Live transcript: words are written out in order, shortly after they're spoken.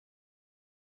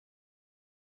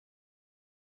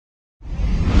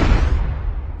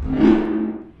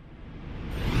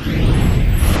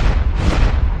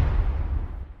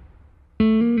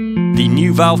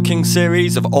new ValveKing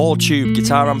series of all-tube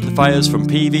guitar amplifiers from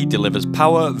Peavey delivers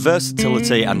power,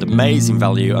 versatility and amazing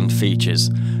value and features.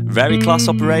 Very class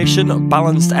operation,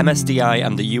 balanced MSDI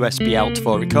and a USB out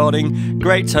for recording,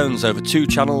 great tones over 2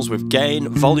 channels with gain,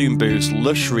 volume boost,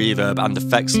 lush reverb and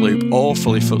effects loop, all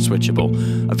fully foot switchable.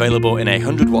 Available in a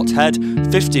 100 watt head,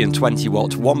 50 and 20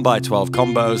 watt 1x12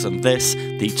 combos and this,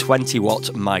 the 20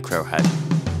 watt micro head.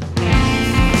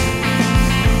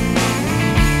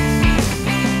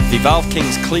 The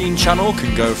ValveKing's clean channel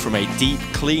can go from a deep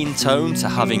clean tone to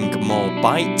having more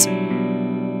bite,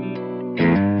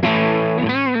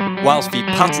 whilst the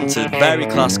patented Very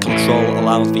Class control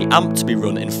allows the amp to be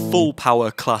run in full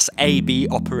power Class AB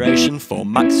operation for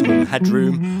maximum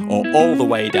headroom, or all the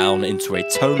way down into a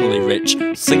tonally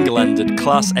rich single-ended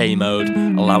Class A mode,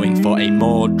 allowing for a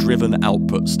more driven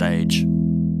output stage.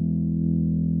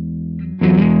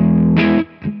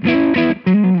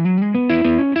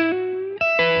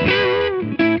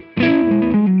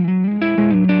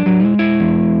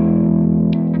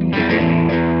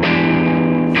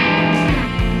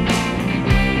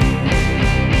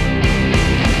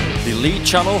 The lead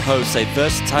channel hosts a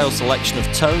versatile selection of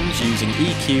tones using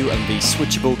EQ and the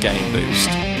switchable gain boost.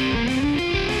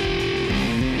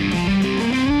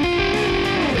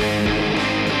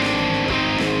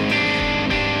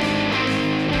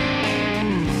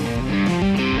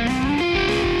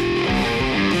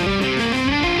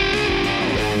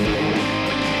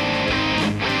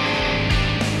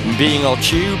 Being all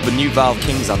tube, the new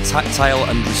ValveKings are tactile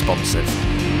and responsive.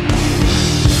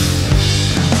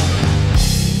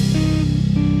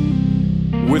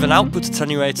 With an output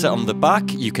attenuator on the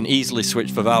back, you can easily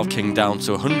switch the ValveKing down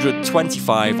to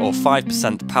 125 or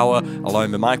 5% power,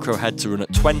 allowing the micro head to run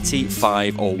at 20,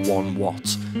 5 or 1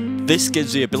 watt. This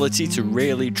gives the ability to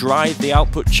really drive the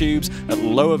output tubes at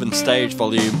lower than stage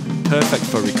volume, perfect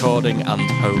for recording and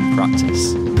home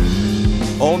practice.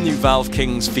 All new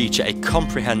ValveKings feature a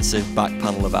comprehensive back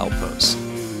panel of outputs.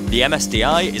 The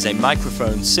MSDI is a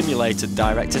microphone simulated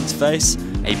direct interface,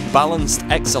 a balanced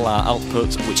XLR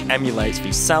output which emulates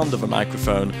the sound of a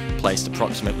microphone placed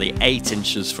approximately 8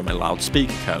 inches from a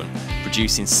loudspeaker cone,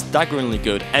 producing staggeringly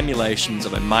good emulations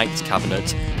of a mic'd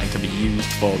cabinet and can be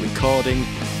used for recording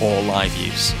or live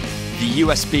use. The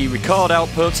USB record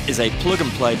output is a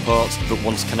plug-and-play port that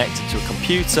once connected to a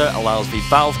computer allows the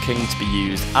ValveKing to be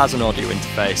used as an audio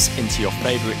interface into your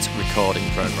favourite recording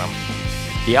program.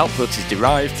 The output is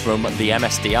derived from the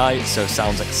MSDI, so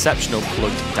sounds exceptional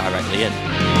plugged directly in.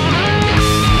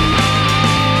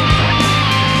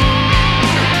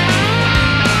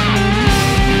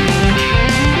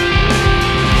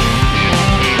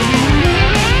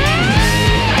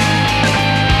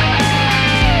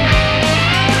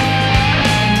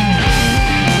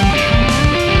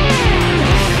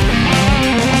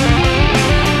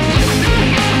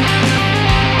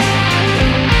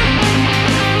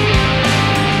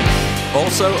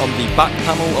 Also on the back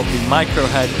panel of the micro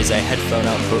head is a headphone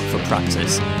output for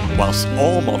practice, whilst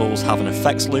all models have an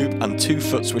effects loop and 2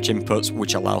 foot switch inputs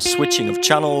which allow switching of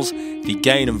channels, the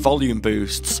gain and volume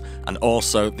boosts, and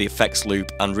also the effects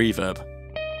loop and reverb.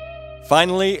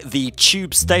 Finally, the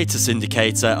tube status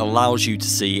indicator allows you to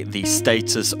see the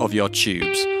status of your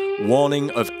tubes, warning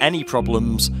of any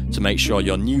problems to make sure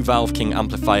your new ValveKing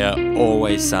amplifier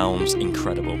always sounds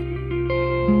incredible.